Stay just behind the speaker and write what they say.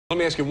Let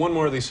me ask you one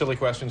more of these silly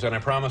questions, and I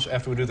promise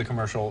after we do the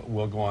commercial,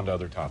 we'll go on to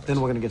other topics. Then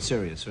we're going to get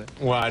serious, right?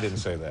 Well, I didn't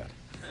say that.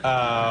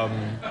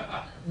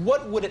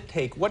 What would it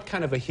take, what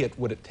kind of a hit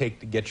would it take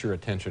to get your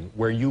attention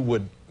where you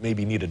would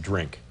maybe need a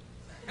drink?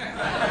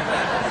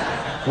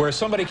 Where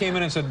somebody came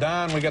in and said,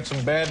 Don, we got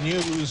some bad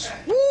news.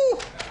 Woo!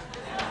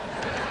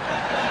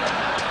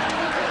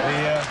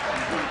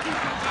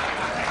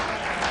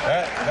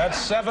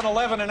 That's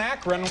 7-Eleven in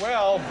Akron.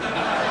 Well,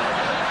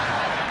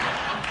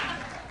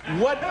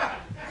 what?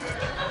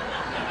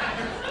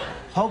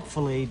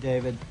 Hopefully,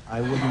 David,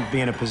 I wouldn't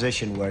be in a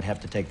position where I'd have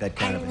to take that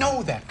kind of... I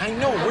know that. I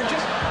know. We're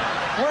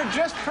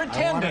just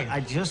pretending. I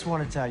just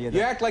want to tell you that...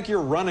 You act like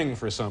you're running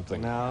for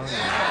something. No.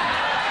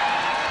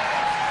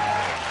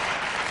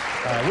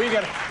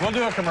 We'll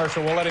do a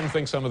commercial. We'll let him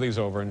think some of these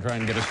over and try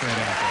and get a straight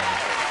answer.